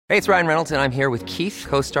Hey, it's Ryan Reynolds, and I'm here with Keith,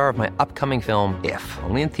 co-star of my upcoming film, If,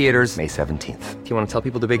 only in theaters May 17th. Do you want to tell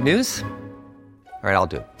people the big news? All right, I'll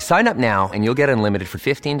do it. Sign up now and you'll get unlimited for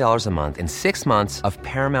 $15 a month and 6 months of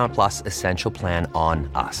Paramount Plus Essential Plan on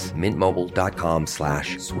us.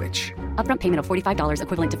 MintMobile.com/switch. Upfront payment of $45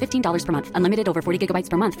 equivalent to $15 per month. Unlimited over 40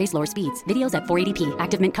 gigabytes per month. Face lower speeds. Videos at 480p.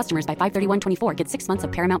 Active Mint customers by 531.24 get 6 months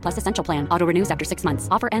of Paramount Plus Essential Plan. Auto renews after 6 months.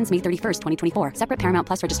 Offer ends May 31st, 2024. Separate Paramount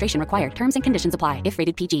Plus registration required. Terms and conditions apply if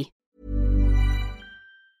rated PG.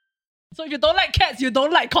 So if you don't like cats, you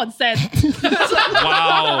don't like consent.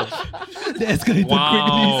 Wow. That escalated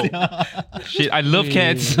quickly. Yeah. Shit, I love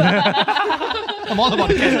cats. I'm all about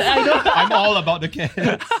the cats. I'm all about the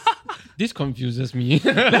cats. This confuses me.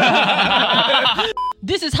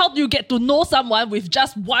 This is how you get to know someone with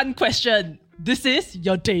just one question. This is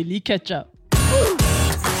your daily catch-up.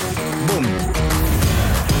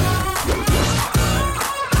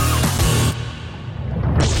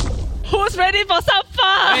 Who's ready for some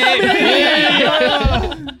fun?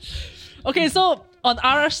 Okay, so on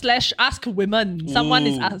r/ask women, someone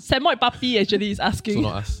is Samoy Papi actually is asking.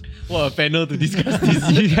 So not us. What a panel to discuss this.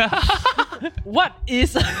 What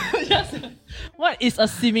is what is a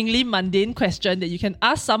seemingly mundane question that you can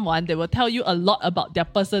ask someone that will tell you a lot about their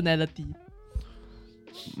personality?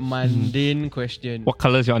 Mundane question. What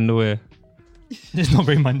colour is your underwear? It's not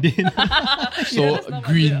very mundane. So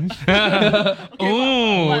green.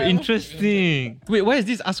 Interesting. Wait, why is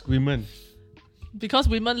this ask women? Because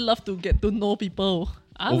women love to get to know people.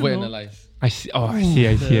 I don't know. Overanalyze. I see. Oh, I see.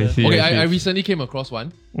 Okay, I recently came across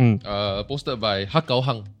one. Posted by Ha Gao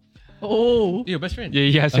Hang. Oh. Your best friend.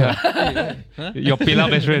 Yes. Your Pila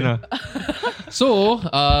best friend. So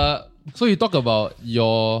you talk about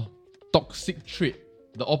your toxic trait.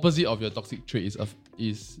 The opposite of your toxic trait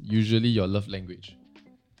is usually your love language.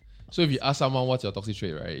 So if you ask someone what's your toxic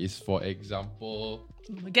trait, right? Is for example,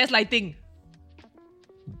 Gaslighting.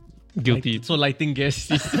 Guilty. so lighting gas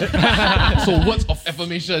is so words of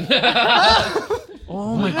affirmation.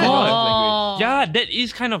 Oh my god. Yeah, that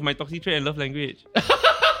is kind of my toxic trait and love language.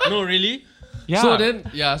 No, really? Yeah. So then,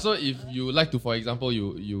 so if you like to, for example,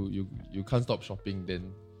 you can't stop shopping,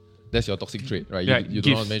 then that's your toxic trait, right? Yeah, you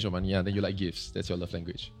don't gifts. manage your money, then you like gifts. That's your love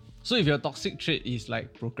language. So if your toxic trait is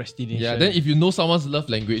like procrastination. Yeah, then if you know someone's love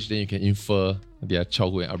language, then you can infer their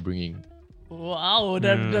childhood and upbringing. Wow,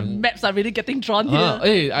 the maps are really getting drawn here.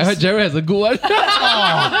 Hey, I heard Jared has a good one.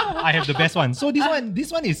 I have the best one. So this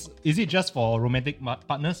one is it just for romantic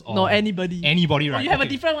partners or No, anybody. Anybody, right? You have a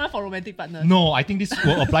Okay. different one for romantic partners. No, I think this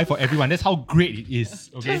will apply for everyone. That's how great it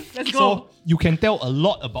is. Okay. Let's go. So you can tell a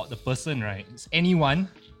lot about the person, right? It's anyone,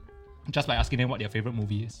 just by asking them what their favorite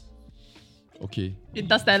movie is. Okay.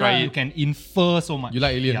 Interstellar. You can infer so much. You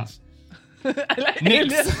like aliens? I like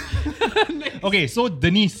Next. aliens. Okay, so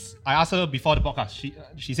Denise, I asked her before the podcast.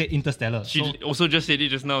 She said Interstellar. She So- also just said it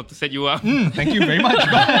just now to set you up. Thank you very much.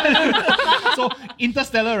 So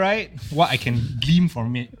Interstellar, right? What I can glean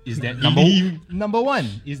from it is that number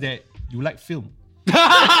one is that you like film. No.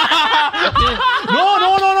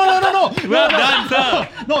 Well done, sir.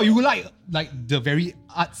 No, you like the very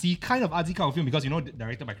artsy kind of film because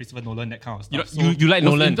directed by Christopher Nolan, that kind of stuff. You like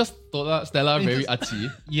Nolan? Interstellar very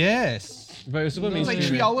artsy. Yes. But it's super It's like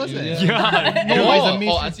mainstream. 3 hours. Yeah. No, but it's Oh,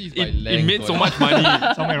 amazing. artsy is by It length. made so much money.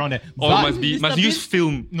 Somewhere around there. Or But- must use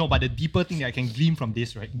film. No, but the deeper thing that I can glean from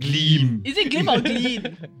this, right? Gleam. Is it gleam or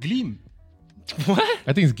glean? Gleam.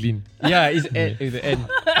 I think it's Glean. Yeah, it's at the end.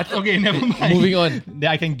 Okay, never mind. Moving on.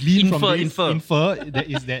 That I can glean from this. Infer. That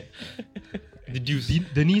is that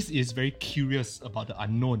Denise is very curious about the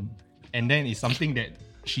unknown. And then it's something that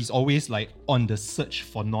she's always like on the search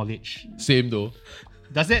for knowledge. Same though.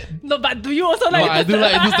 Does that? No, but do you also like No, I do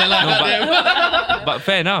like Interstellar. goddamn. But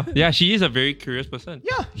fair enough. Yeah, she is a very curious person.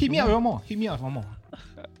 Yeah, hit me up one more.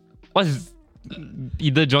 What's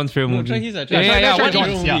either John's favorite movie? Try his. Yeah, Try what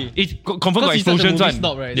John's is- movie. It's confirmed got Because he's such a explosions movie one.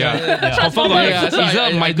 snob, right? Yeah. Confirm got Yeah, so is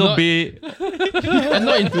I Michael not- Bay. I'm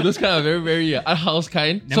not into those kind of very, very art house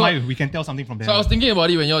kind. Never mind, we can tell something from there. So I was thinking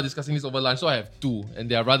about it when you were discussing this over lunch. So I have two, and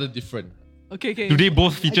they are rather different. Okay. Do they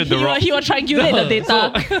both feature The Rock? He will triangulate the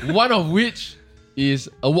data. So one of which is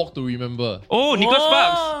A Walk to Remember. Oh, Nicholas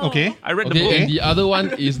Sparks. Okay. I read the Okay, book. and the other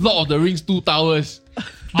one is Lord of the Rings 2 Towers.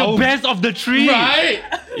 The best of the three. Right?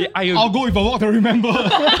 Yeah, I'll go with a walk to remember. No,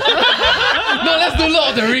 let's do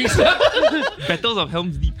Lord of the Rings. Battles of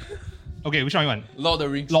Helm's Deep. Okay, which one you want? Lord of the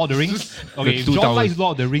Rings. Lord of the Rings. Okay, if Two John Towers. likes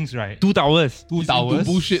Lord of the Rings, right? 2 Towers. Two He's into Towers.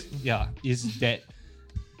 bullshit. Yeah, is that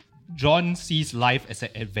John sees life as an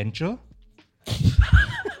adventure.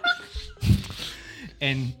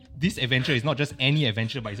 And this adventure is not just any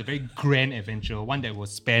adventure, but it's a very grand adventure. One that will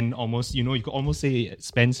span almost, you could almost say it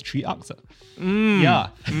spans 3 arcs. Yeah.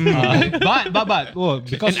 Because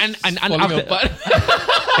An Falling apart.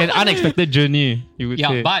 an unexpected journey, you would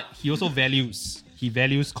say. but he also values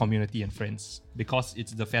community and friends because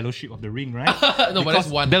it's the Fellowship of the Ring, right? No, but that's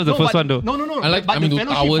one. That was the first one though. No. I but mean, the the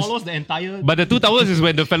Fellowship towers. follows the entire. But the 2 towers is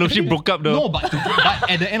when the Fellowship broke up though. No, but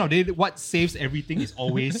at the end of the day, what saves everything is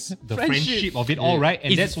always the friendship of it all, right?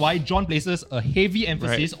 And that's why John places a heavy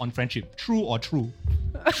emphasis on friendship. True or true?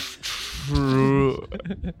 True.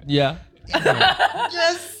 Yeah.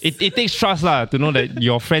 It takes trust to know that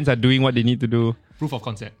your friends are doing what they need to do. Proof of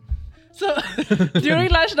concept. So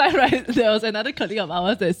during lunchtime, right, there was another colleague of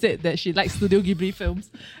ours that said that she likes Studio Ghibli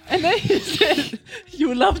films. And then he said,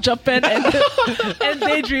 you love Japan and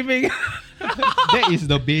daydreaming. That is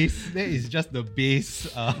the base. That is just the base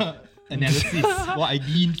analysis. What I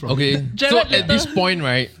gleaned from Okay, it. so Jared at this point,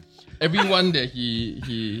 right, everyone that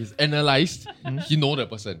he's analyzed, he know the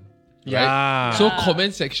person. Yeah. Right? So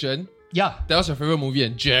comment section, Yeah. tell us your favorite movie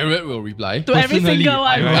and Jared will reply. To every Personally, single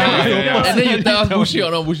one. Yeah. And then you tell us bullshit or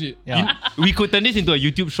not bullshit. Yeah. We could turn this into a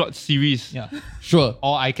YouTube short series. Yeah. Sure.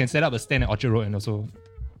 Or I can set up a stand at Orchard Road and also,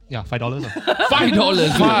 $5.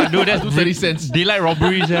 $5. Fuck, dude, that's 30 cents. Daylight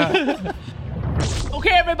robberies, yeah. Okay,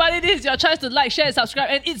 everybody, this is your chance to like, share, and subscribe.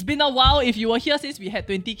 And it's been a while. If you were here since we had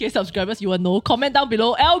 20k subscribers, you will know. Comment down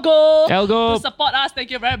below. Elgo! To support us, thank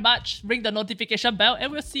you very much. Ring the notification bell,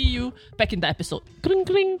 and we'll see you back in the episode. Kling,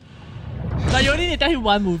 kling. But you only need to tell him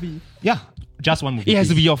one movie. Yeah. Just one movie. It has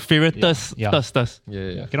to please. be your favorite Yeah. thus. Yeah. Thus.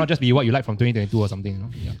 Yeah. Cannot just be what you like from 2022 or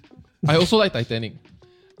something. Yeah. I also like Titanic.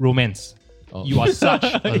 Romance. Oh. You are such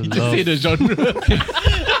a Just love. say the genre.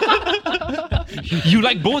 You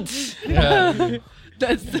like boats? Yeah,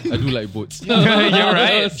 That's I do like boats. You're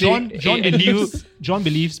right. John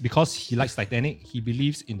believes because he likes Titanic, he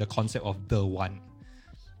believes in the concept of the one.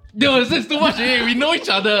 No, this is too much. We know each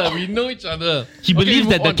other. He believes move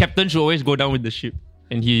that the on. captain should always go down with the ship.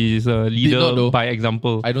 And he's a not leader though. by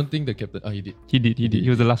example. I don't think the captain. Oh, he did. He did. He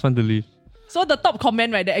was the last one to leave. So the top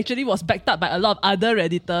comment, right, that actually was backed up by a lot of other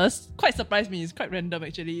Redditors, quite surprised me. It's quite random,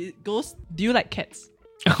 actually. It goes, do you like cats?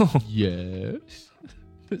 Yes.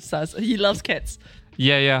 Sus. He loves cats.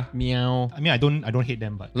 Yeah. Meow. I mean, I don't hate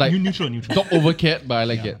them, but Like- neutral. Dog over cat, but I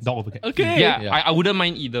like Yeah, cats. dog over cat. Okay. Yeah, Yeah. I wouldn't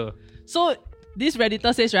mind either. So this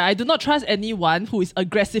Redditor says, right, I do not trust anyone who is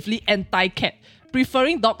aggressively anti-cat.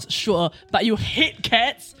 Preferring dogs, sure, but you hate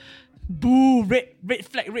cats? Boo, red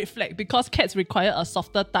flag. Because cats require a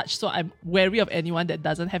softer touch, so I'm wary of anyone that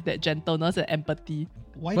doesn't have that gentleness and empathy.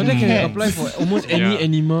 Why But do that can cats? apply for almost any Yeah.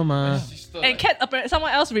 animal, ma. And cat, apparently,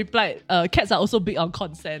 someone else replied, cats are also big on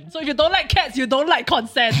consent. So if you don't like cats, you don't like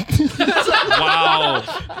consent. Wow.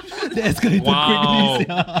 That escalated Wow.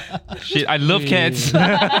 quickly. Yeah. Shit, I love cats.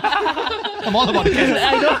 I'm all about the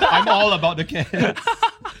cats. I'm all about the cats.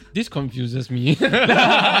 This confuses me.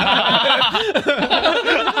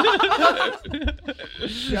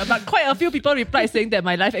 Yeah, but quite a few people replied saying that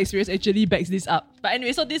my life experience actually backs this up. But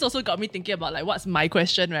anyway, so this also got me thinking about like what's my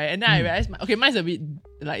question, right? And then I realized, mine's a bit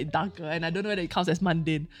like darker, and I don't know whether it counts as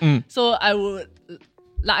mundane. So I would,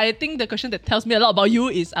 like, I think the question that tells me a lot about you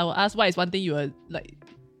is I will ask, what is one thing you would like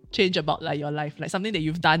change about like your life, like something that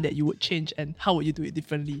you've done that you would change, and how would you do it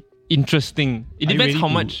differently? Interesting. It Are you depends ready how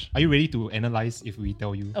to- much. Are you ready to analyze if we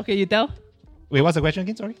tell you? Okay, you tell. Wait, what's the question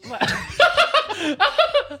again? Sorry.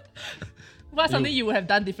 What's something you would have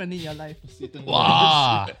done differently in your life?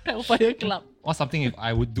 Wow. Hellfire Club. What's something if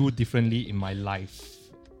I would do differently in my life?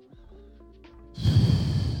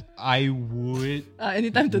 I would.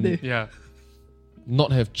 Anytime today. Yeah.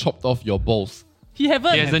 Not have chopped off your balls. He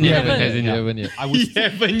haven't. He hasn't yet. Hasn't You yet. haven't yet. I would.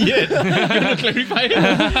 haven't yet. Clarify.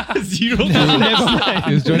 Zero.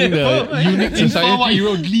 He's joining the unique society. What you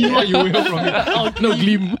will glean what you will from it. No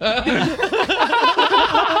gleam.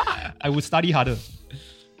 I would study harder.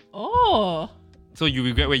 Oh. So you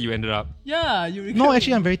regret where you ended up. Yeah, you regret. No,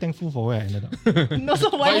 actually, I'm very thankful for where I ended up. No, so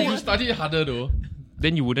But why if you you study harder though,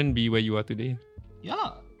 Then you wouldn't be where you are today.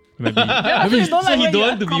 Yeah. Maybe. maybe you don't So like he where don't you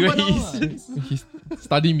want to be where he is. he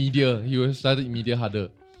study media. He will study media harder.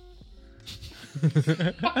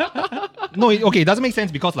 No, okay, it doesn't make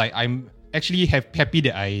sense because like I'm actually happy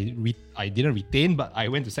that I didn't retain, but I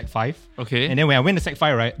went to Sec 5. Okay. And then when I went to Sec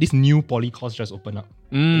 5, right, this new poly course just opened up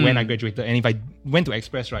when I graduated. And if I went to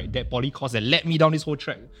Express, right, that poly course that led me down this whole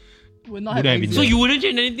track. would not Wouldn't have have been existed. So you wouldn't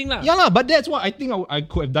change anything lah. Yeah, but that's what I think I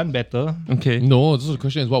could have done better. Okay. No, this is the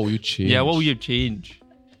question is what will you change? Yeah, what would you change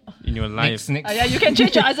in your life? Next. Yeah, you can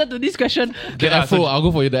change your answer to this question. The afro. I'll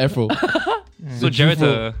go for you. The afro. So Jared's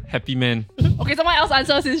a happy man. Okay, someone else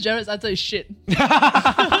answer since Jared's answer is shit.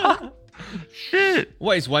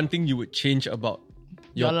 What is one thing you would change about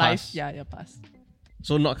your life. past? Yeah, your past.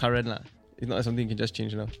 So not current lah. It's not something you can just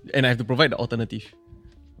change now. And I have to provide the alternative.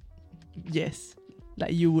 Yes.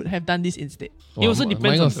 Like you would have done this instead. It also Mine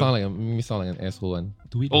depends gonna on sound like me sound like an asshole one.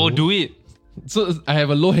 Do it. Oh, though. do it. So I have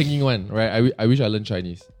a low hanging one, right? I wish I learned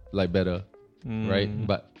Chinese like better, right?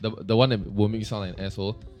 But the one that will make me sound like an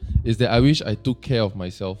asshole is that I wish I took care of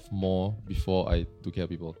myself more before I took care of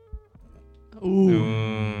people.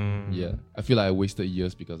 Ooh. Yeah, I feel like I wasted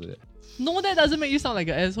years because of that. No, that doesn't make you sound like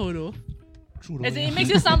an asshole though. True though, As in, yeah. it makes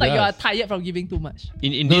you sound like you Yeah. are tired from giving too much.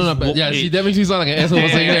 In No, this no, but woke yeah, age, see, that makes me sound like an asshole for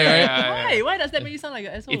saying that, right? Why? Why does that make you sound like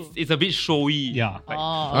an asshole? it's a bit showy. Yeah. Like,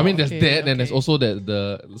 I mean, there's okay, that, and there's okay.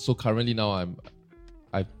 also so currently now I'm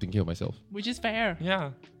thinking of myself, Which is fair.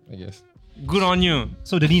 yeah. I guess. Good on you.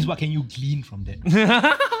 So Denise, what can you glean from that?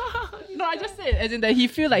 No, I just said as in that he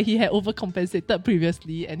feel like he had overcompensated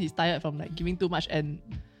previously and he's tired from like giving too much and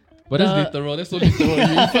But that's literal. That's so literal.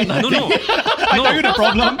 You infer No, no. I tell you the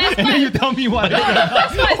problem, and then you tell me what.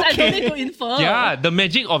 that's why I don't need to infer. Yeah, the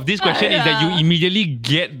magic of this question is that you immediately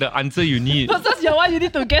get the answer you need. Because that's your one, you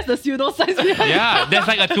need to guess the pseudo size behind. Yeah, there's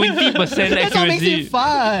like a 20% That's what makes accuracy. it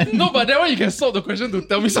fun. No, but that one you can solve the question to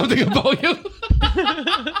tell me something about you.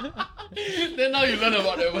 Then now you learn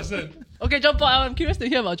about that person. Okay, John Paul, I'm curious to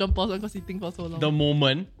hear about John Paul's one because he thinks for so long. The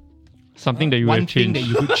moment. Something that you One have thing changed.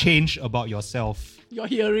 that you could change about yourself. Your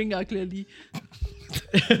hearing clearly.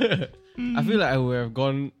 I feel like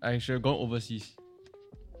I should have gone overseas.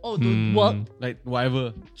 Oh, to work. Like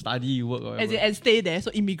whatever. Study, work, whatever. As in, and stay there,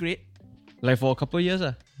 so immigrate. Like for a couple of years.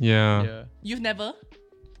 Yeah. Yeah. You've never?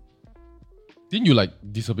 Didn't you like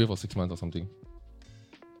disappear for 6 months or something?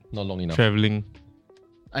 Not long enough. Traveling.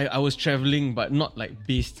 I was traveling, but not like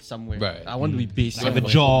based somewhere. Right. I want to be based Like a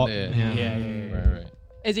somewhere. job. Yeah. Yeah. Right.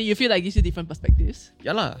 As in, you feel like gives you different perspectives.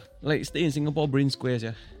 Yeah lah. Like stay in Singapore, brain squares,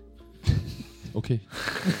 yeah. Okay.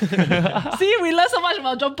 See, we learned so much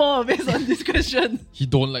about John Paul based on this question. He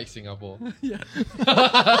don't like Singapore.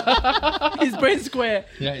 His brain square.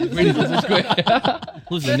 Yeah, his brain is also square.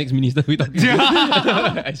 Who's the next minister we talking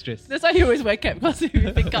about? I stress. That's why he always wear cap, because if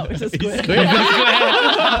you pick up, it's a square.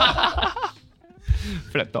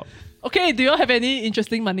 Flat top. Okay, do you all have any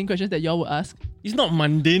interesting mundane questions that y'all would ask? It's not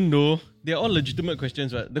mundane though. They're all legitimate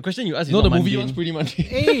questions, right? The question you ask is No, not the movie mundane. one's pretty much.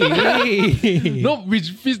 Hey. No,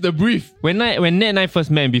 which fits the brief. When Nat and I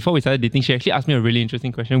first met and before we started dating, she actually asked me a really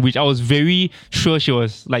interesting question, which I was very sure she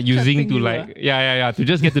was like using Testing to you, like to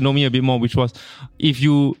just get to know me a bit more, which was and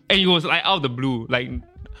it was like out of the blue, like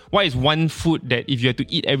what is one food that if you had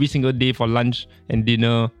to eat every single day for lunch and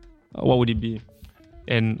dinner, what would it be?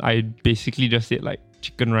 And I basically just said like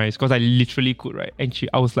chicken rice because I literally could, right? And she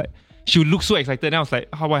would look so excited and I was like,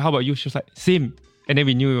 how about you? She was like, same. And then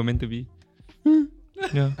we knew we were meant to be.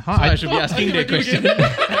 Yeah. Huh, I should be asking that question.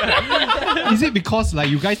 Is it because like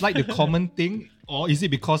you guys like the common thing, or is it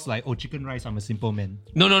because like chicken rice? I'm a simple man.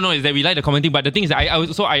 No, is that we like the common thing, but the thing is that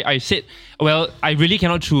I said, well, I really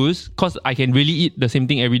cannot choose because I can really eat the same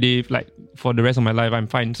thing every day, like for the rest of my life, I'm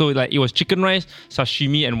fine. So like it was chicken rice,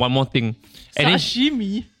 sashimi, and one more thing. And then,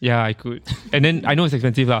 Sashimi. yeah, I could. And then I know it's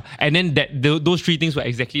expensive lah. And then those three things were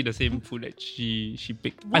exactly the same food that she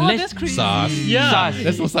picked. Wow, that's crazy. Sass. Sass.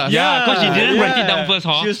 That's so sass. Yeah, because she didn't write it down first,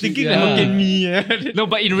 huh? She was thinking Yeah. like Hokkien Mee. Yeah. No,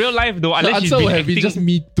 but in real life though, The unless she's answer been would have been acting, just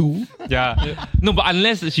me too. yeah. No, but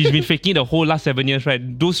unless she's been faking the whole last 7 years,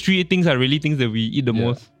 right? Those three things are really things that we eat the Yeah.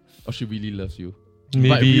 most. Or she really loves you. Maybe.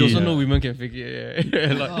 But we also know women can fake it.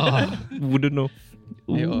 Yeah. Like, Wouldn't know.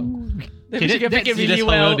 yeah. Maybe she can make it See, really that's how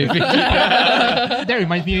well. they fake it.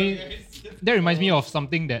 That reminds me of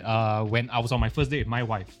something that when I was on my first date with my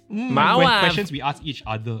wife. My When wife. questions we ask each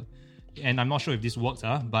other, and I'm not sure if this works,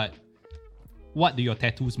 but what do your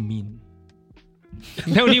tattoos mean?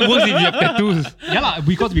 That only works if you have tattoos. Yeah, lah,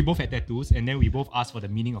 because we both had tattoos, and then we both asked for the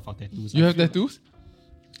meaning of our tattoos. You have tattoos?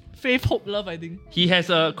 Faith, hope, love, I think. He has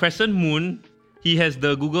a crescent moon. He has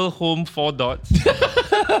the Google Home 4 dots. He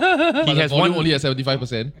But the has volume one. only at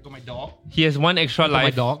 75%. I got my dog. He has one extra My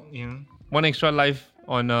life. dog. Yeah. One extra life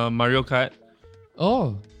on Mario Kart.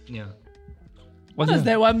 Oh. Yeah. What does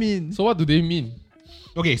that one mean? So what do they mean?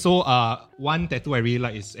 Okay, so one tattoo I really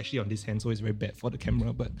like is actually on this hand, so it's very bad for the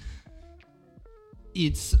camera, but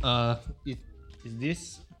it's is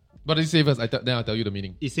this. But you say first, then I'll tell you the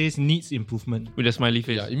meaning. It says needs improvement. With a smiley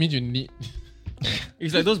face. Yeah, it means you need...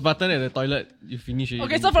 It's like those buttons at the toilet. You finish it.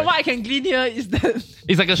 Okay, so from what I can glean here is that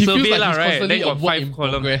It's like a He feels survey like lah, he's right? constantly Then a got work 5 in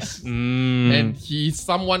columns. progress. Mm. And he's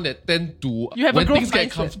someone that tend to... You have a when growth things get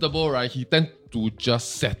mindset. comfortable, right, he tend to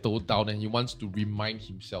just settle down and he wants to remind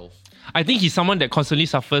himself. I think he's someone that constantly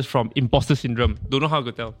suffers from imposter syndrome. Don't know how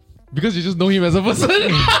to tell. Because you just know him as a person.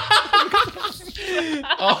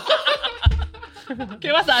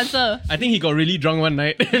 Okay, what's the answer? I think he got really drunk one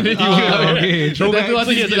night. And then he woke up. Okay, The tattoo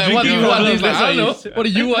artist is like, what do you want? He's like, I don't know. What do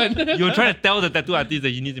you want? You're trying to tell the tattoo artist that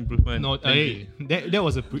he needs improvement. No,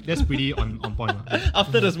 that's pretty on point.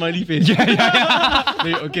 After the smiley face.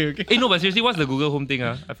 Okay. Hey, no, but seriously, what's the Google Home thing?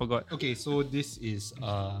 I forgot. Okay, so this is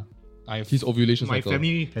His ovulation my cycle.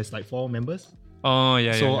 family has like 4 members. Oh,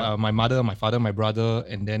 yeah, So yeah. my mother, my father, my brother,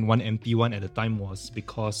 and then one empty one at the time was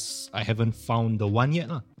because I haven't found the one yet.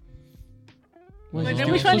 But then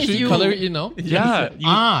which one So is should you? you color it in now?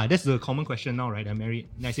 Yeah, That's the common question now, right? I'm married.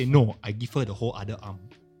 And I say, no, I give her the whole other arm.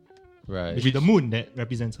 Right. Which is the moon that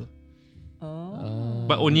represents her.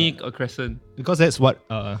 but only a crescent. Because that's what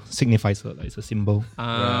signifies her. Like, it's a symbol.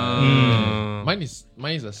 Mine is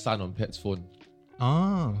a sun on Pet's phone.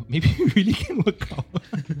 Maybe we really can work out.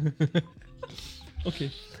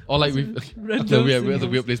 Okay. Or like we that's Random a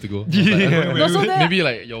weird place to go. No, so that- Maybe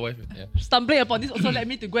like your wife. Yeah. Stumbling upon this also led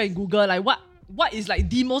me to go and Google like what is like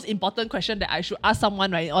the most important question that I should ask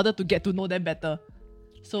someone, right, in order to get to know them better.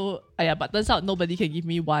 So but turns out nobody can give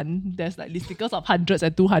me one. There's like listicles of hundreds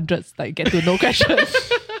and 200s like get to know questions.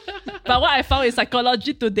 But what I found is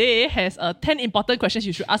Psychology Today has 10 important questions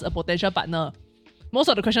you should ask a potential partner. Most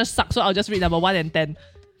of the questions suck, so I'll just read number 1 and 10.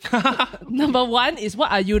 Number 1 is, what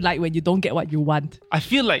are you like when you don't get what you want? I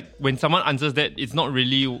feel like when someone answers that, it's not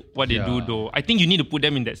really what they do Yeah. though. I think you need to put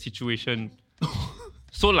them in that situation.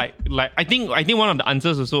 So like I think one of the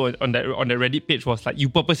answers also on that Reddit page was like, you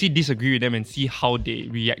purposely disagree with them and see how they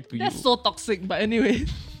react to That's you. so toxic, but anyway.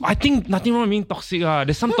 I think nothing wrong with being toxic.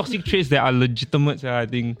 There's some toxic traits that are legitimate. I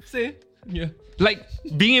think. Say. Yeah. Like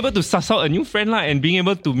being able to suss out a new friend and being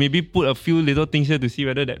able to maybe put a few little things here to see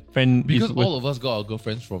whether that friend Because is all of us got our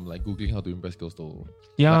girlfriends from like Googling how to impress girls though.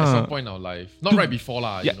 Yeah. Like, at some point in our life. Not right before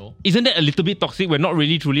lah, yeah. you know. Isn't that a little bit toxic? We're not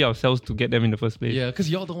really truly ourselves to get them in the first place. Yeah, because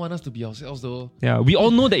y'all don't want us to be ourselves though. Yeah, we all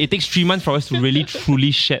know that it takes 3 months for us to really truly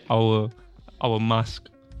shed our mask.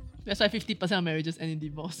 That's why 50% of marriages end in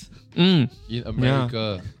divorce. In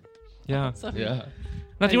America. Yeah. Sorry. Yeah.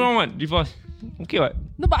 Nothing wrong with divorce. Okay, what?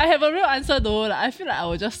 No, but I have a real answer though. Like, I feel like I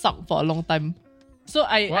will just sulk for a long time. So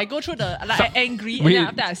I go through the I'm angry and Wait. then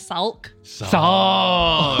after I sulk. So,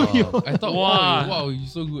 I thought, Wow. wow, you're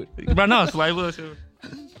so good. run out of saliva. So.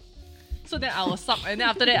 So then I will suck and then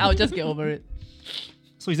after that I'll just get over it.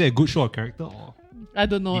 So is that a good show of character? Or? I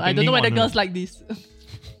don't know. I don't Depending know whether on girls her. like this.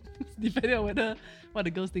 Depending on what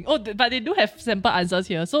the girls think. Oh, but they do have sample answers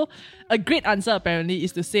here. So a great answer apparently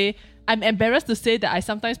is to say, I'm embarrassed to say that I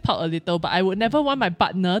sometimes pout a little, but I would never want my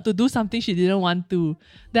partner to do something she didn't want to.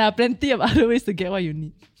 There are plenty of other ways to get what you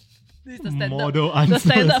need. This is the standard, Model the answers.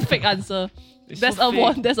 standard fake answer. There's so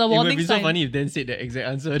a fake. there's a It would warning be so sign. funny if Dan said the exact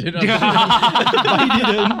answer. Then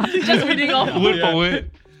Just reading off. Word for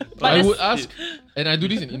word. But I that's- would ask, and I do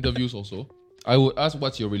this in interviews also. I would ask,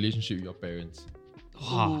 what's your relationship with your parents?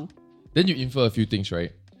 Ooh. Then you infer a few things,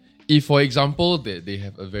 right? If, for example, that they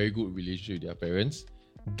have a very good relationship with their parents,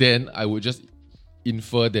 then I would just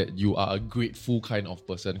infer that you are a grateful kind of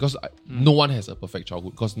person, because no one has a perfect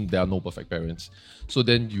childhood, because there are no perfect parents. So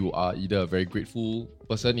then you are either a very grateful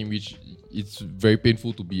person, in which it's very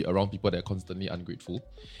painful to be around people that are constantly ungrateful.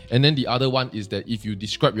 And then the other one is that if you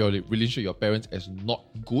describe your relationship with your parents as not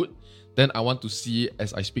good, then I want to see,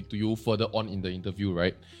 as I speak to you further on in the interview,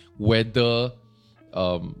 right, whether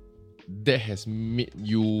that has made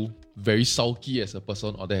you very sulky as a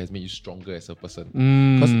person, or that has made you stronger as a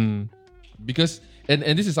person. Because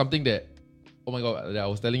this is something that, oh my god, that I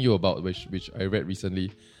was telling you about, which I read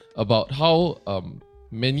recently, about how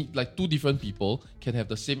many, like, two different people can have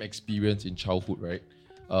the same experience in childhood, right?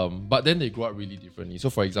 But then they grow up really differently. So,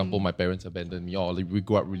 for example, my parents abandoned me, or like, we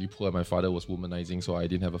grew up really poor. My father was womanizing, so I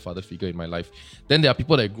didn't have a father figure in my life. Then there are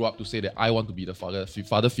people that grow up to say that I want to be the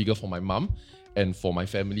father figure for my mom and for my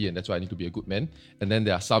family, and that's why I need to be a good man. And then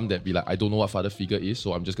there are some that be like, I don't know what father figure is,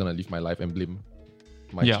 so I'm just gonna live my life and blame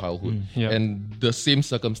my childhood. And the same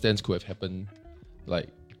circumstance could have happened, like,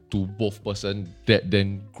 to both person that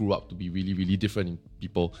then grew up to be really, really different in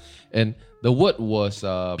people. And the word was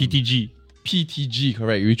PTG,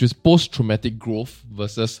 correct, which was post-traumatic growth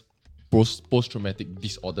versus post-traumatic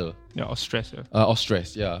disorder. Yeah, or stress. Yeah. Or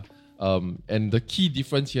stress, yeah. And the key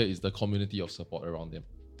difference here is the community of support around them.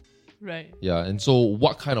 Right. Yeah, and so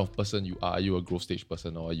what kind of person you are? Are you a growth stage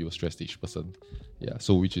person, or are you a stress stage person? Yeah,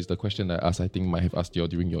 so which is the question that I think might have asked you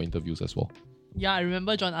during your interviews as well. Yeah, I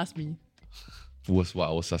remember John asked me. Was what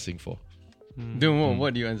I was sussing for. Then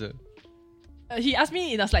what do you answer? He asked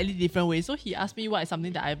me in a slightly different way. So he asked me what is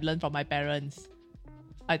something that I've learned from my parents.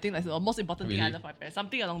 I think that's the most important thing I Really? learned from my parents.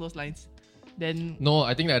 Something along those lines. Then No,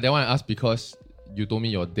 I think that one I asked because you told me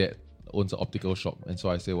your dad owns an optical shop, and so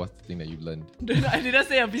I say, what's the thing that you've learned? I didn't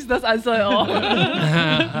say a business answer at all.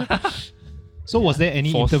 So was there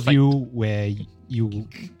any Foresight. interview where you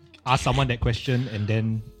asked someone that question and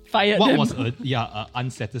then Fired what them. was a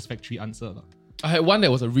unsatisfactory answer? lah? I had one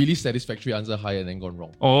that was a really satisfactory answer high and then gone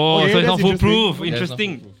wrong. Oh, Okay, so it's not that's foolproof. Yeah, it's not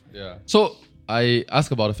Interesting. foolproof. Yeah. So I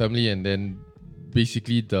asked about the family, and then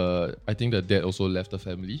basically I think the dad also left the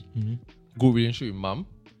family. Good relationship with mom.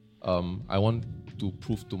 I want to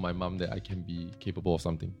prove to my mom that I can be capable of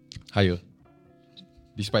something higher.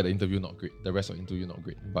 Despite the interview not great, the rest of the interview not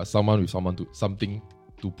great, but something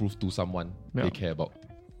to prove to someone Yeah. they care about.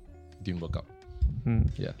 Didn't work out.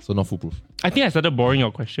 Yeah, so not foolproof. I think I started boring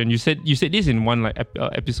your question. You said this in one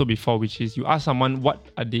episode before, which is you ask someone what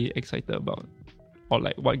are they excited about, or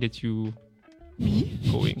like what gets you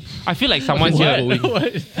going. I feel like someone's here.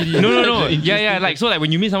 No. Yeah. Like so, like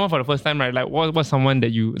when you meet someone for the first time, right? Like what's someone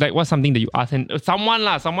that you like? What's something that you ask? And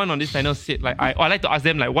someone on this channel said like I like to ask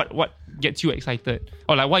them like what gets you excited,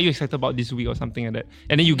 or like what are you excited about this week or something like that.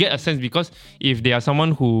 And then you get a sense, because if they are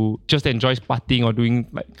someone who just enjoys partying or doing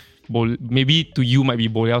like maybe to you might be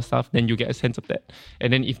boliao stuff, then you get a sense of that.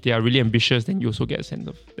 And then if they are really ambitious, then you also get a sense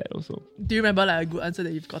of that also. Do you remember like a good answer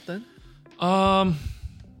that you've gotten?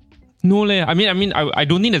 No leh. I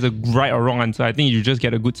don't think there's a right or wrong answer. I think you just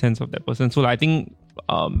get a good sense of that person. So like, I think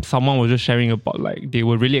someone was just sharing about like they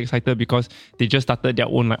were really excited because they just started their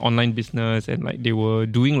own like online business, and like they were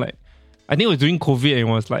doing like, I think it was during COVID, and it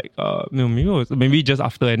was like maybe just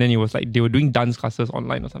after, and then it was like they were doing dance classes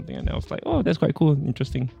online or something, and I was like, oh, that's quite cool,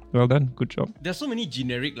 interesting, well done, good job. There's so many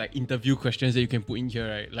generic like interview questions that you can put in here,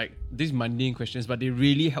 right? Like these mundane questions, but they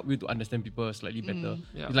really help you to understand people slightly better.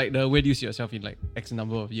 yeah. Like where do you see yourself in like X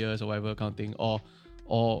number of years or whatever kind of thing, or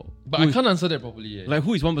But I can't answer that properly. like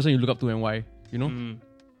who is one person you look up to and why? You know,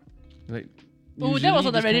 like. Oh, that usually was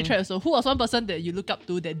on the this Reddit kind- thread. So who was one person that you look up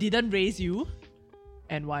to that didn't raise you,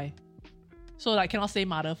 and why? So like cannot say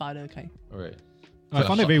mother, father kind. Alright. I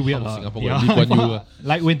found it very weird. Singapore, Yeah. Lee Kuan Yew,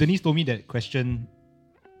 Like when Denise told me that question,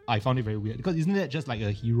 I found it very weird, because isn't that just like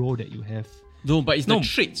a hero that you have? No, but it's No. the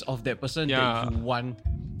traits of that person Yeah. that you want.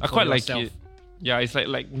 I for quite like yourself. it. Yeah, it's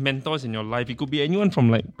like mentors in your life. It could be anyone from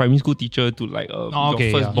like primary school teacher to like okay,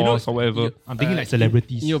 your first yeah. boss or whatever. I'm thinking like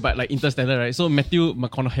celebrities. You know, but like Interstellar, right? So Matthew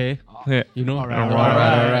McConaughey, Yeah. you know,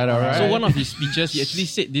 Alright. So one of his speeches, he actually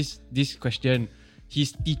said this question.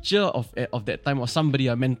 His teacher of that time, or somebody,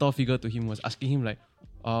 a mentor figure to him, was asking him like,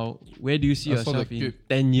 where do you see I saw yourself the in clip.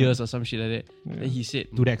 10 years or some shit like that? Then he said,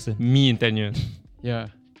 Do the accent. Me in 10 years. yeah.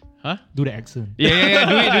 Huh? Do the accent. Yeah.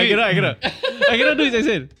 Do it. I cannot do his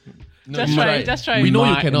accent. Just try. We know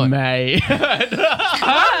you cannot. My. I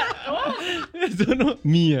don't know.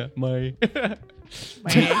 Me, my.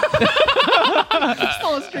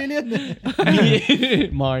 So Australian.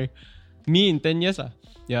 Me in 10 years.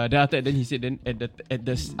 Yeah, then after that, then he said, then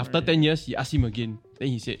after 10 years, he asked him again. Then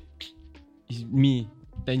he said, it's me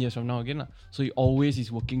 10 years from now again. So he always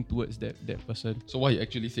is working towards that person. So what he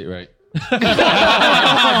actually said, right?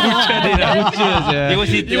 It was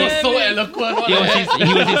so eloquent.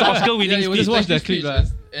 he was his Oscar winning Yeah, speech. just watch the clip,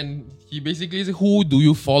 and he basically said, "Who do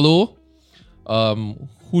you follow?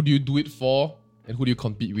 Who do you do it for? And who do you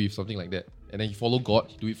compete with? Something like that." And then he follow God,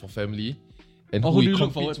 he do it for family, and Or who who he do you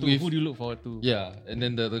look competes forward to? with. Who do you look forward to? Yeah, and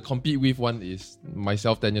then the compete with one is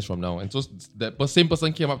myself 10 years from now. And so that same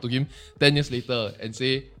person came up to him 10 years later and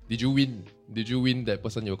say, "Did you win? Did you win that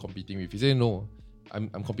person you're competing with?" He said, "No, I'm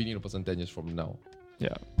competing with the person 10 years from now." Yeah.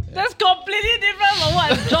 That's completely different from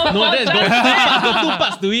what John No, Paul there's said. two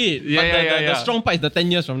parts to it. Yeah, But yeah, the yeah. strong part is the 10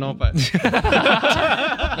 years from now part.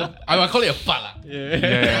 I call it a part lah.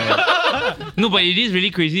 Yeah. No, but it is really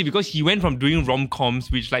crazy because he went from doing rom-coms,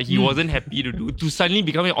 which like he wasn't happy to do, to suddenly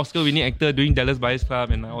becoming an Oscar-winning actor doing Dallas Buyers Club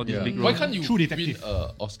and like, all these big Why roles. can't you True win detective.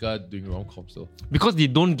 Oscar doing rom-coms though? Because they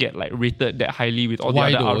don't get like rated that highly with all Why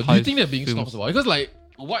the other though? art Do you think they're being films. snobs about it? Because like,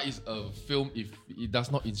 what is a film if it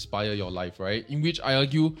does not inspire your life, right? In which I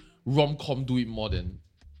argue rom-com do it more than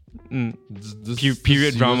Period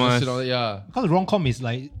seriousness dramas. and all that, yeah. Because rom-com is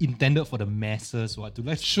like intended for the masses, what? To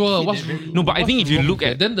like Sure, hit what's that very- No, but I think if you wrong look with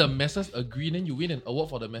at that? Then the masses agree, then you win an award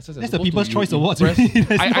for the masses. as That's the opposed to People's you Choice Awards.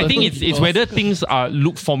 impress- I think it's whether things are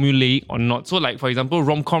look formulaic or not. So like for example,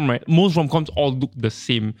 rom-com, right? Most rom-coms all look the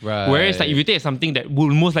same. Right. Whereas like if you take something that will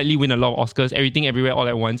most likely win a lot of Oscars, Everything Everywhere All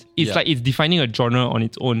at Once, it's Yeah. like it's defining a genre on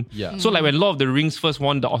its own. Yeah. So like when Lord of the Rings first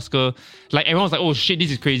won the Oscar, like everyone was like, oh shit,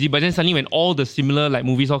 this is crazy. But then suddenly when all the similar like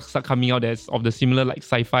movies all start coming out that's of the similar like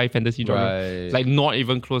sci-fi fantasy genre, Right. like not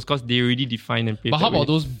even close because they already define and paved But how that way. about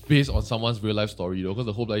those based on someone's real life story though? Because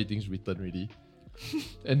the whole bloody thing's written already.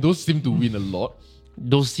 And those seem to win a lot.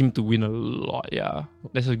 Those seem to win a lot. Yeah,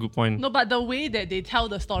 that's a good point. No, but the way that they tell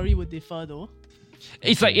the story would differ though.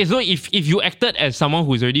 It's like as though if you acted as someone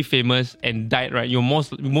who's already famous and died, right, you're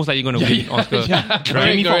most likely gonna win Oscar.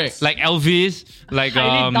 Correct. Like Elvis, like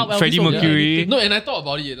Highly doubt Elvis Freddie will win Mercury. anything. No, and I thought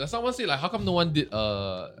about it. Like, someone said, like, how come no one did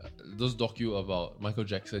those docu about Michael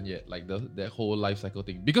Jackson yet? Like that whole life cycle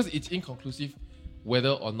thing. Because it's inconclusive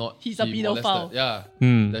whether or not He's a he pedophile.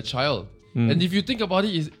 molested, the child. And if you think about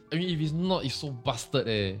it, if he's not, it's so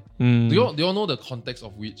busted. Do you all know the context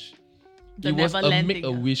of which? The It was a Neverland make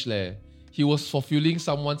a thing, wish leh. He was fulfilling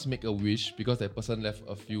someone's make a wish because that person left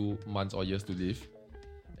a few months or years to live.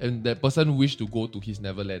 And that person wished to go to his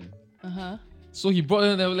Neverland. So he brought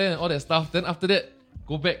them to Neverland and all that stuff. Then after that,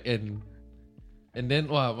 go back and then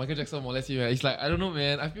wow, Michael Jackson molest him. It's like, I don't know,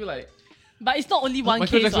 man. I feel like But it's not only one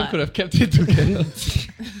Michael case. Jackson what? could have kept it together.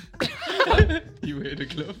 He wear the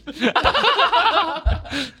glove.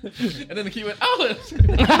 And then the kid went out.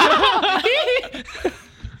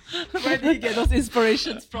 Where did he get those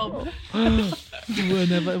inspirations from?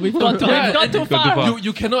 We've gone too far.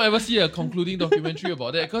 You cannot ever see a concluding documentary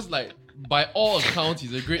about that because, like, by all accounts,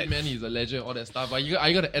 he's a great man, he's a legend, all that stuff. But are you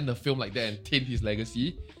gonna end the film like that and taint his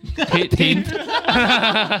legacy? Taint. Move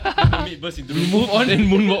on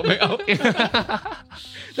and moonwalk back out.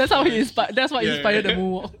 That's how he inspired. That's what inspired the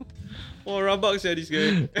moonwalk. Oh, rabak sia this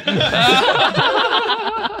guy.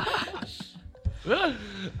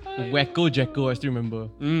 Wacko Jacko, I still remember.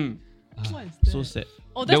 What is that? So sad.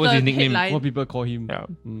 Oh, that's That was the his nickname. headline. What people call him. Yeah.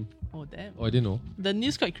 Oh damn. Oh, I didn't know. The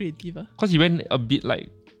news quite creative. Because he went a bit like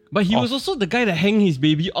But he Off. was also the guy that hanged his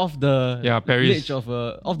baby off the Paris. ledge of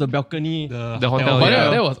the balcony. The hotel, But yeah.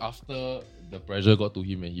 that was after the pressure got to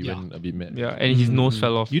him and he went a bit mad. Yeah, and his nose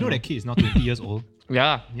fell off. You know that kid is now 20 years old.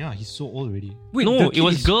 Yeah. Yeah, he's so old already. Wait, No, the it kid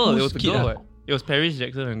was is girl. It whose was a kid, girl. ah? What? It was Paris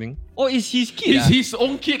Jackson, I think. Oh, it's his kid. It's his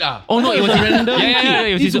own kid. Oh no, it was a random. Yeah,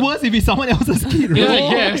 it was It's his. worse if it's someone else's kid, Yeah, right?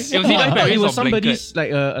 yes. It was either I thought Paris it was or Blanket. somebody's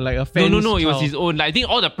like a fan. No, it was his own. Like, I think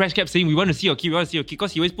all the press kept saying, "We want to see your kid. We want to see your kid,"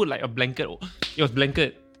 because he always put like a blanket. It was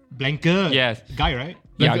Blanket. Blanket. Yes. Guy, right?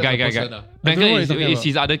 Yeah, Blanket guy. is a person, I don't know what Blanket you're talking is about.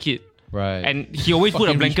 his other kid. Right. And he always put a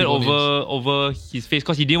Fucking blanket rich people over his face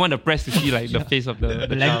because he didn't want the press to see like the face of the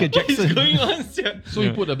Blanket Jackson. So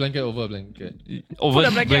you put a blanket over a blanket. over Put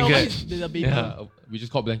a blanket over blanket. the baby. Yeah. Which is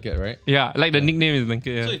called blanket, right? Yeah, like the nickname is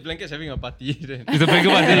Blanket. Yeah. So if Blanket's having a party, then It's a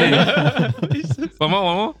blanket party. One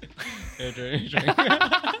more.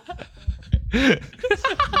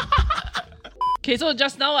 Okay, so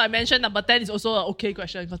just now I mentioned number 10 is also an okay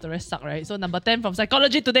question because the rest suck, right? So number 10 from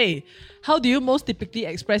Psychology Today. How do you most typically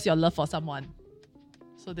express your love for someone?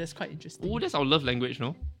 So that's quite interesting. Oh, that's our love language,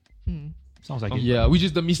 no? Sounds like it. Yeah, which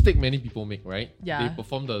is the mistake many people make, right? Yeah. They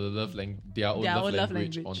perform their own love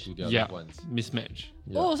language onto their Yeah, loved ones. mismatch.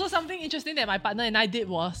 Yeah. Oh, so something interesting that my partner and I did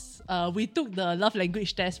was we took the love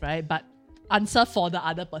language test, right? But answer for the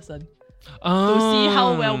other person to see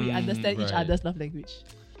how well we understand each right. other's love language.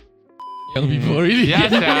 Young people already. Yeah,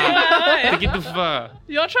 take it too far.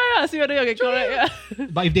 You all try see whether you get correct. Yeah.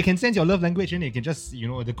 But if they can sense your love language, then they can just,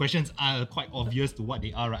 the questions are quite obvious to what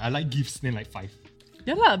they are, right? I like gifts, then like 5.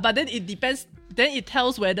 Yeah lah, but then it depends. Then it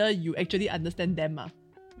tells whether you actually understand them.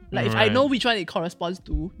 Like if I Right. know which one it corresponds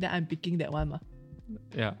to, then I'm picking that one.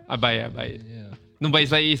 Yeah, I buy it. Yeah. No, but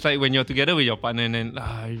it's like when you're together with your partner and then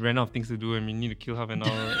you ran out of things to do and we need to kill half an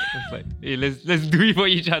hour. It's like, hey, let's do it for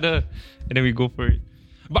each other, and then we go for it.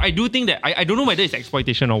 But I do think that I don't know whether it's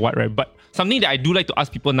exploitation or what, right? But something that I do like to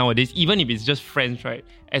ask people nowadays, even if it's just friends, right?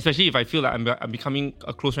 Especially if I feel like I'm becoming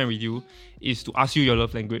a close friend with you, is to ask you your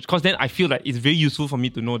love language. Because then I feel like it's very useful for me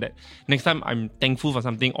to know that next time I'm thankful for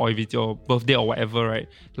something, or if it's your birthday or whatever, right?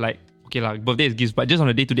 Like, okay, like birthday is gifts, but just on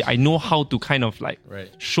a day to day, I know how to kind of like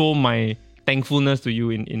show my thankfulness to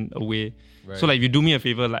you in a way. Right. So like if you do me a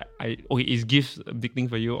favor, like is gifts a big thing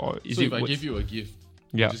for you, or is So it if I words? give you a gift,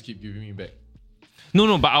 Yeah. you just keep giving me back.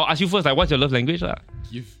 No, but I'll ask you first, like what's your love language, lah?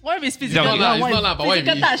 Gift. What if it's physical? It's not lah, but what if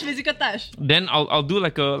Physical it- touch, physical touch. Then I'll do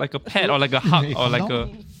like a pet or like a hug or like a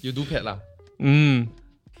You do pet lah.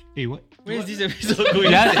 Hey, what? Where is this episode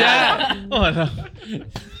going? yeah. oh no.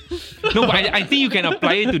 No, but I think you can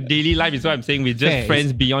apply it to daily life. Is what I'm saying with just Fair.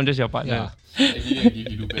 friends beyond just your partner. You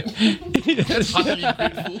do pet. That's hardly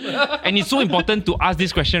grateful. And it's so important to ask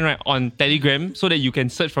this question right on Telegram so that you can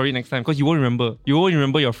search for it next time because you won't remember. You won't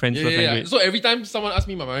remember your friend's love language. So every time someone asks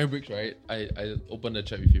me my Myers-Briggs, right, I open the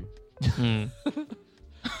chat with him.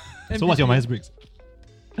 So what's your Myers-Briggs?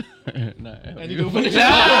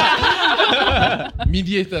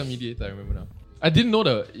 Mediator, I remember now. I didn't know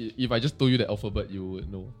if I just told you the alphabet, you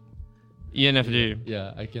would know. ENFJ.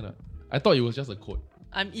 Yeah, I cannot. I thought it was just a code.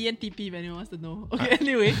 I'm ENTP if anyone wants to know. Okay,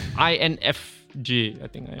 anyway. INFJ, I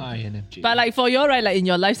think. INFJ. But like for you, right, like in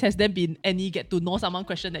your lives, has there been any get to know someone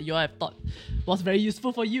question that you all have thought was very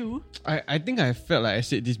useful for you? I think I felt like I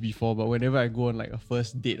said this before, but whenever I go on like a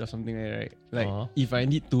first date or something like that, right, like if I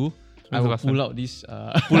need to, I will last pull time? out this.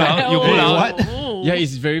 Pull out? You pull out? Oh. Yeah,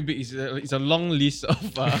 it's very big. It's a long list of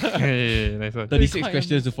Yeah, nice one. 36 quite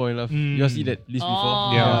questions to fall in love. You all see that list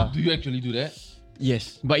before? Yeah. Do you actually do that?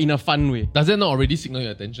 Yes, but in a fun way. Does that not already signal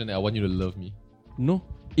your attention that I want you to love me? No,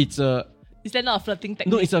 it's a Is that not a flirting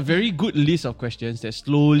technique? no, it's a very good list of questions that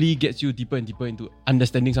slowly gets you deeper and deeper into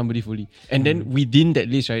understanding somebody fully. And then within that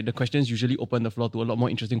list, right, the questions usually open the floor to a lot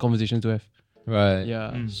more interesting conversations to have. Right.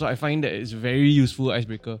 Yeah. So I find that it's a very useful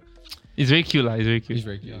icebreaker. It's very cute, lah. It's very cute. It's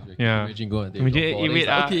very cute. It's very cute. Yeah. Imagine going on a date Imagine- with your wait,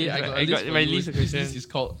 friend. ah, Okay, I I got got my this list for of you. This questions. is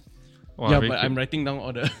called... Wow, yeah, very but cute. I'm writing down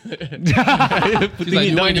all the Putting it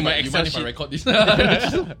you down mind in my if Excel I sheet. record this?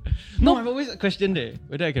 No, I've always questioned there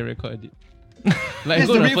whether I can record it. Like That's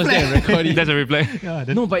go the on the first day and record it. That's a reply. Yeah,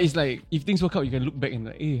 No, but it's like if things work out, you can look back and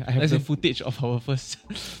like, hey, I have As the in- footage of our first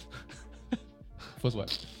First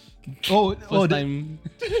what? time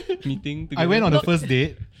meeting. I went on together. the first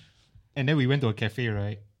date, and then we went to a cafe,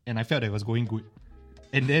 right? And I felt that it was going good.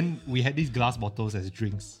 And then we had these glass bottles as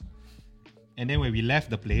drinks. And then when we left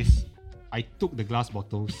the place, I took the glass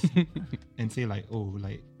bottles and say like, oh,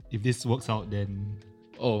 like if this works out, then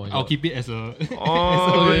Oh my god. I'll keep it as a.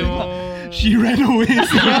 Oh, She ran away.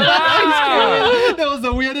 That was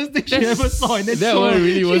the weirdest thing she ever saw. And then that one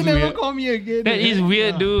really was she never weird. called me again. that is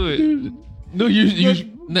weird, dude. No,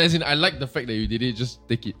 you no, as in I like the fact that you did it, just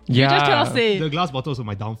take it. You just cannot Yeah. say. The glass bottles were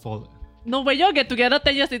my downfall. No, when you all get together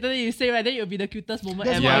 10 years later, then you say, right, then it'll be the cutest moment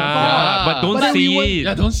That's ever. what I Yeah, thought. but don't But then say we were- it.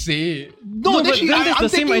 Yeah, don't say it. No, No, then but she, then that's I'm the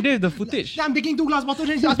same taking- idea with the footage. I'm taking 2 glass bottles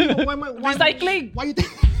and she asked me, why Recycling. Why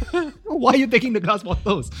you why are you taking the glass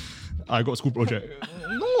bottles? I got school project.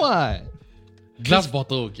 No what? Glass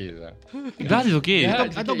bottle, okay. Glass is okay. Yeah, I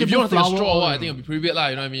thought if give you me want to take a flower straw, or- I think it'll be pretty weird, lah.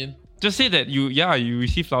 You know what I mean? Just say that you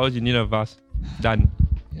receive flowers, you need a vase. Done.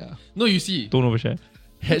 Yeah. No, you see, Don't overshare.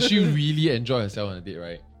 had she really enjoyed herself on a date,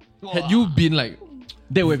 right? Had you been like,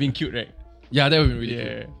 That would have been cute, right? yeah, that would be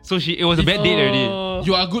really cool. So it was a bad date already.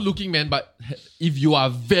 You are a good looking man, but if you are a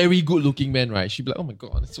very good looking man, right? She'd be like, oh my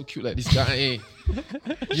god, it's so cute, like this guy. You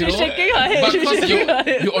She's shaking her head. But She's because shaking her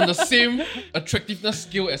head. you're on the same attractiveness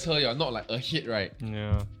scale as her, you're not like ahead, right?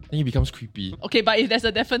 Yeah. Then it becomes creepy. Okay, but if there's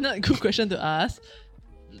a definite good question to ask,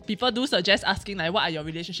 people do suggest asking like, what are your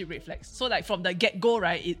relationship red flags? So like from the get-go,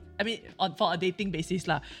 right? For a dating basis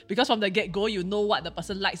lah. Because from the get-go, you know what the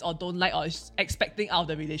person likes or don't like or is expecting out of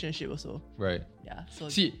the relationship also. Right. Yeah. So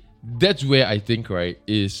See, that's where I think, right,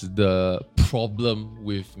 is the problem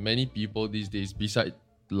with many people these days,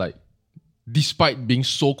 despite being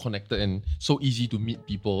so connected and so easy to meet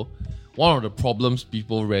people, one of the problems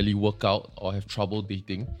people rarely work out or have trouble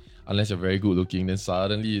dating, unless you're very good looking, then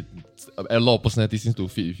suddenly a lot of personality seems to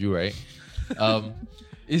fit with you, right?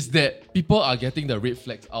 Is that people are getting the red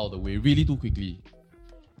flags out of the way really too quickly.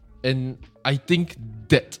 And I think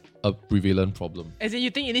that's a prevalent problem. as in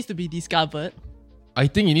you think it needs to be discovered. I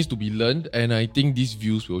think it needs to be learned, and I think these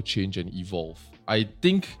views will change and evolve. I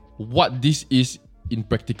think what this is in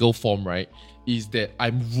practical form, right, is that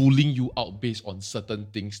I'm ruling you out based on certain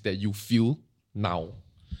things that you feel now.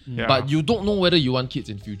 Yeah. But you don't know whether you want kids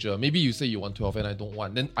in future. Maybe you say you want 12 and I don't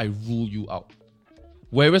want, then I rule you out.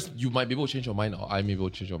 Whereas you might be able to change your mind, or I may be able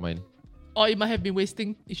to change your mind. Or it might have been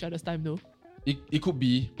wasting each other's time though. It could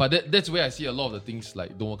be, but that's where I see a lot of the things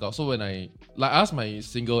like don't work out. So when I ask my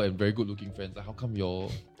single and very good looking friends, like, how come you're...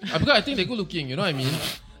 because I think they're good looking, you know what I mean?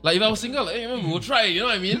 Like if I was single, like, hey, we'll try, you know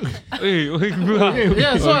what I mean?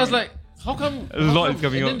 Yeah, so I was like, how come... A lot how is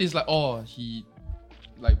coming and out. then it's like, oh, he,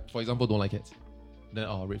 like, for example, don't like cats. Then,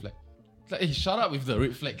 oh, red flag. It's like, hey, shut up with the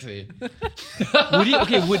red flags, eh.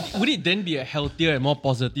 Would it then be a healthier and more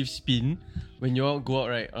positive spin when you all go out,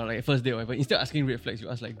 right, or like first date or whatever? Instead of asking red flags, you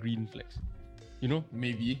ask like green flags. You know,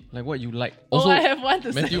 Maybe. like what you like. Also, I have one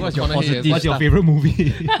to Matthew say. What's your McConaughey positive- as What's your stuff. favorite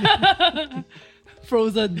movie?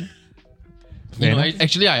 Frozen. You know,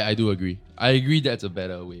 actually, I do agree. I agree that's a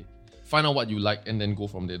better way. Find out what you like and then go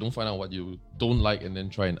from there. Don't find out what you don't like and then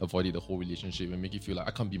try and avoid it the whole relationship and make it feel like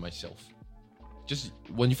I can't be myself. Just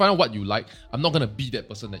when you find out what you like, I'm not gonna be that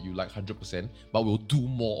person that you like 100%, but we'll do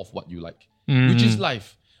more of what you like, which is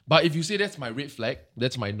life. But if you say that's my red flag,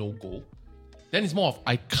 that's my no-go, then it's more of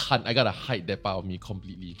I gotta hide that part of me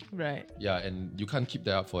completely. Right. Yeah, and you can't keep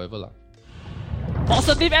that up forever lah.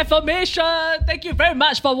 Positive affirmation. Thank you very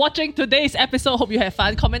much for watching today's episode. Hope you had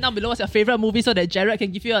fun. Comment down below what's your favorite movie so that Jared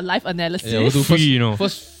can give you a live analysis. Yeah, we'll do Free, first, you know.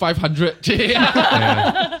 first 500. We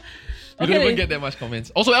don't Okay. even get that much comments.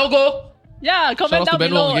 Also, Elgo, Yeah, comment Shout out to down Ben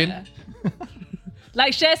below. Wong again.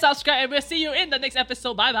 Like, share, subscribe, and we'll see you in the next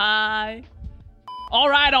episode. Bye bye. All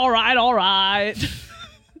right.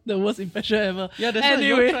 The worst impression ever. Yeah, that's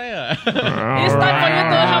anyway, what you try. it's time for you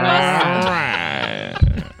to help us.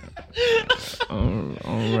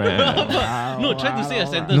 No, try to say a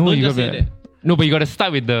sentence. No, Don't you just say gotta, that. no, but you gotta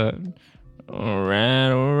start with the.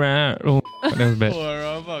 Alright. Oh, that was bad.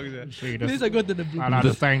 Please, I go to the blue. I'd like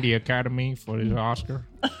to thank the Academy for this Oscar.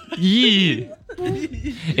 Yeah.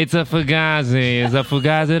 It's a fugazi. It's a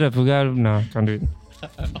fugazi. No, can't do it.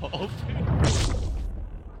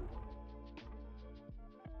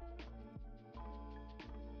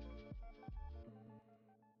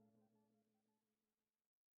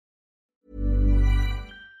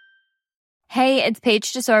 Hey, it's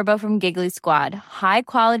Paige DeSorbo from Giggly Squad. High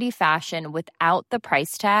quality fashion without the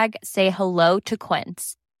price tag. Say hello to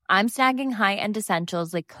Quince. I'm snagging high-end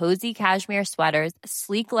essentials like cozy cashmere sweaters,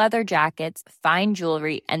 sleek leather jackets, fine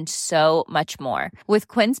jewelry, and so much more. With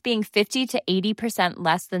Quince being 50 to 80%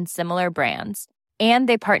 less than similar brands. And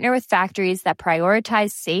they partner with factories that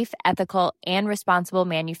prioritize safe, ethical, and responsible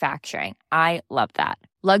manufacturing. I love that.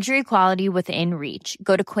 Luxury quality within reach.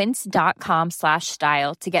 Go to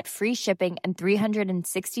quince.com/style to get free shipping and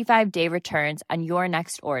 365-day returns on your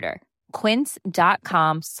next order.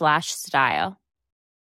 Quince.com/style.